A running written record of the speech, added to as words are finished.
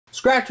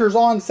Scratchers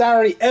on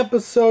Saturday,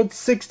 episode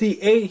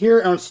 68 here,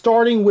 and I'm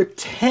starting with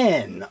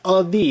 10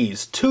 of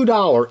these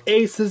 $2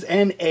 aces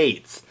and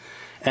eights.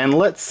 And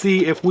let's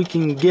see if we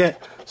can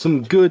get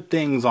some good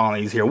things on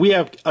these here. We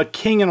have a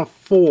king and a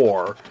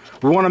 4.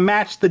 We want to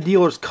match the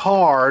dealer's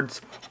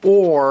cards,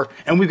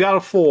 and we've got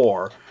a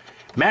 4.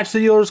 Match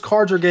the dealer's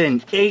cards are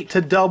getting 8 to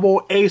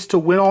double, ace to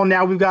win on.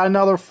 Now we've got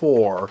another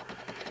 4.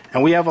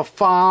 And we have a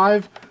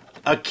 5,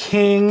 a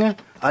king,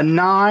 a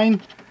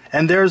 9,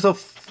 and there's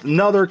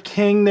another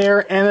king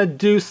there and a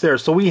deuce there.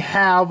 So we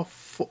have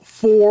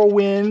 4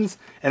 wins,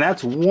 and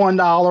that's $1,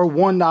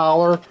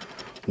 $1,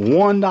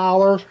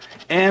 $1,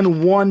 and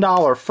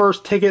 $1.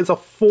 First ticket is a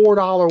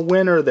 $4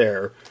 winner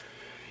there.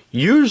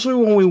 Usually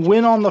when we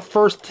win on the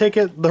first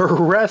ticket, the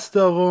rest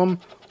of them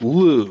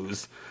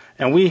lose.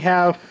 And we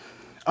have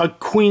a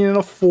queen and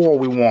a 4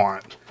 we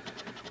want.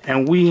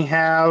 And we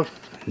have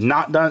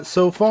not done it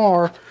so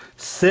far.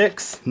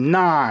 6,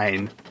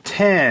 9,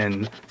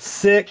 10,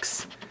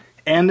 6,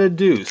 and a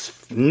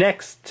deuce.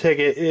 Next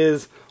ticket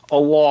is a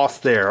loss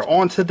there.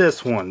 On to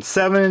this one.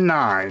 7 and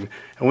 9.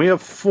 And we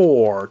have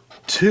 4,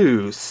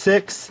 2,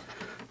 6,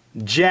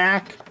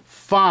 jack,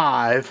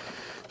 5,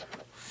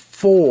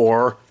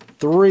 4,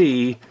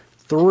 3,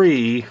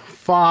 3,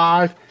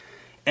 5,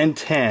 and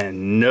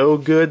 10. No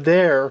good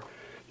there.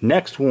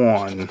 Next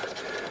one.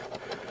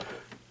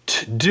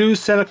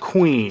 Deuce and a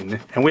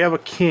queen. And we have a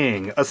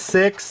king, a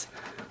 6,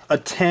 a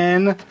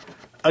 10,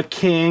 a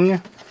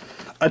king,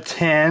 a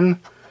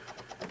 10,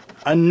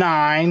 a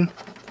 9,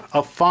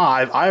 a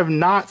 5. I have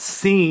not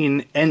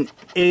seen an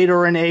 8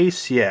 or an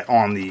ace yet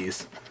on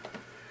these.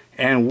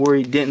 And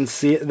we didn't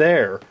see it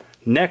there.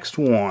 Next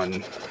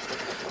one.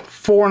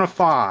 4 and a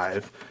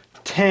 5.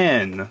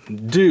 10,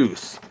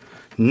 deuce,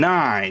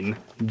 9,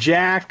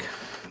 jack,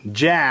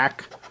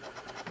 jack,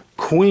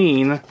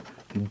 queen,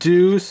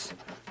 deuce,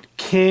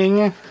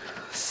 king,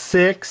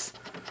 6,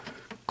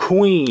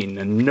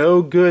 queen.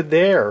 No good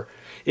there.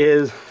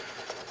 Is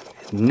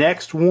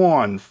next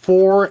one.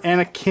 4 and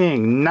a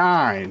king.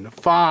 9,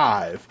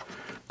 5,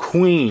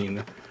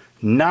 queen,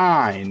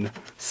 9,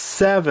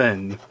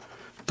 7,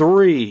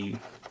 3,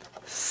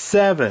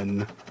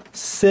 7,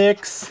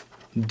 6,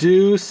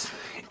 deuce,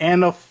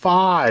 and a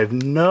 5.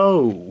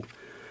 No.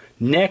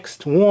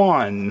 Next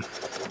one.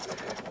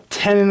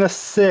 10 and a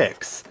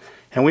 6.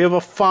 And we have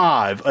a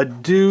 5, a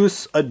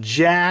deuce, a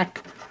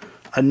jack,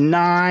 a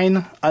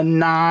 9,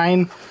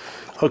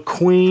 a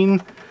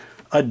queen,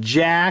 a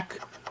jack,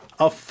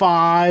 a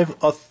 5,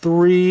 a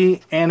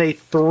 3, and a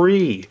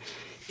 3.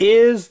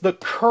 Is the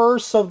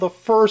curse of the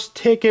first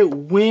ticket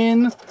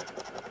win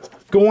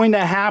going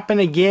to happen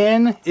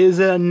again? Is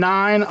it a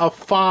 9, a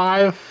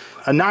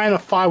 5? A 9, a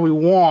 5 we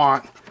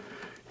want.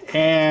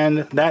 And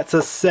that's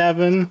a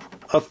 7,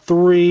 a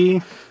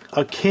 3,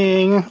 a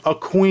king, a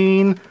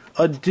queen,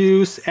 a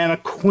deuce, and a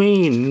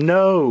queen.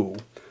 No.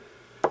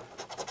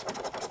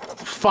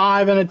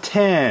 5 and a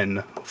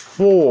 10.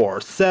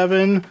 4,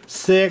 7,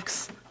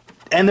 6,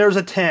 and there's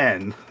a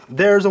 10.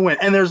 There's a win.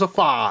 And there's a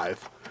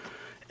 5.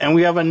 And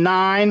we have a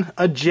 9,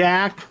 a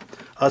jack,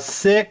 a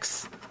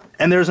 6,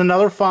 and there's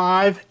another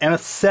 5, and a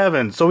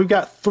 7. So we've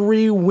got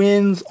 3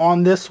 wins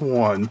on this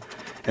one.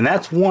 And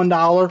that's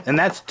 $1, and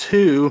that's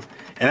 2,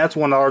 and that's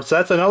 $1. So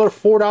that's another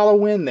 $4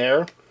 win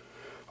there.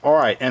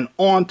 Alright, and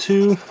on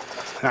to,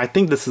 I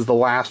think this is the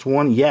last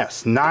one.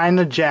 Yes, 9,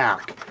 a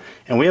jack.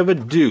 And we have a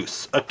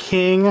deuce, a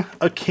king,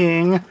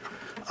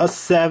 a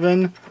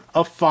 7,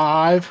 a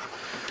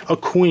 5, a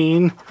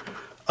queen,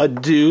 a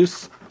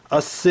deuce,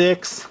 a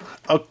 6,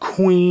 a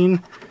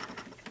queen,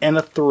 and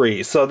a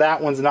 3. So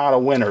that one's not a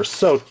winner.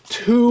 So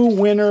 2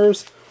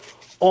 winners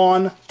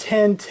on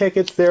 10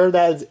 tickets there.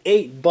 That is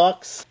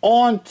 $8.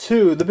 On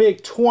to the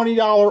big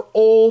 $20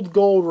 old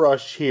gold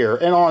rush here.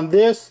 And on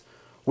this,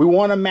 we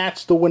want to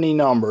match the winning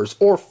numbers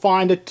or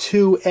find a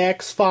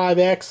 2x,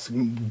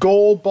 5x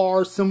gold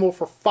bar symbol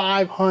for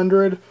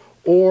 500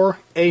 or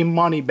a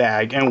money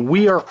bag. And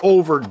we are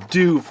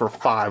overdue for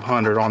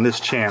 500 on this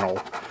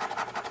channel.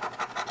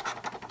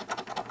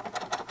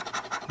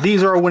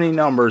 These are our winning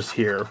numbers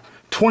here.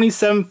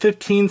 27,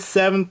 15,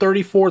 7,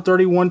 34,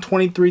 31,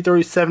 23,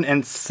 37,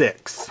 and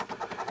 6.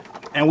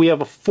 And we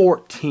have a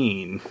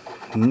 14.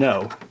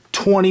 No.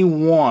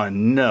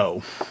 21.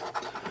 No.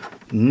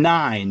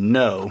 9.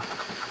 No.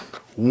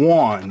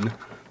 1.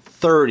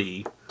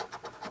 30.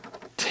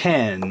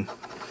 10.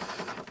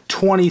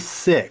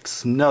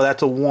 26. No,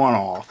 that's a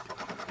one-off.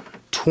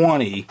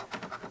 20.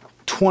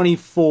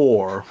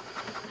 24.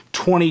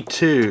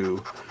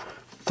 22.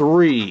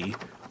 3.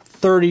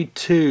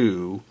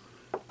 32.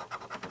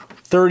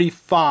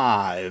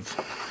 35,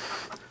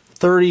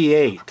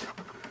 38,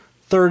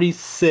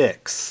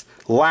 36,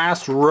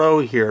 last row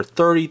here,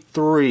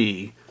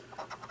 33,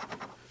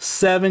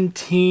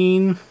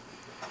 17,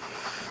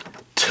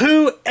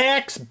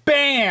 2x,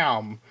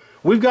 bam!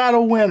 We've got a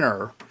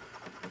winner.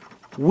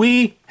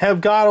 We have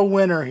got a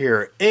winner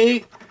here,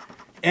 8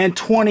 and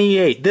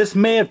 28. This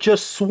may have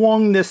just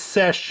swung this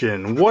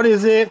session. What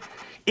is it?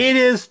 It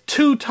is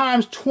 2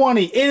 times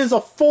 20. It is a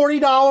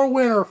 $40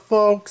 winner,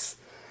 folks.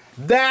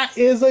 That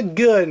is a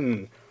good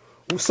one.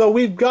 So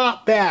we've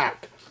got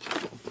back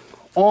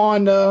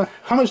on,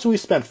 how much do we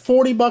spend?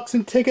 40 bucks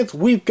in tickets.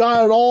 We've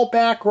got it all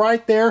back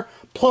right there.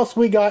 Plus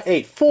we got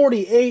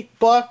 48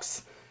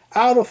 bucks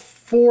out of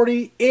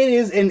 40. It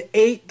is an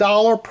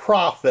 $8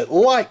 profit.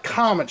 Like,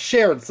 comment,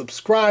 share, and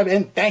subscribe,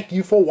 and thank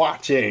you for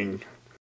watching.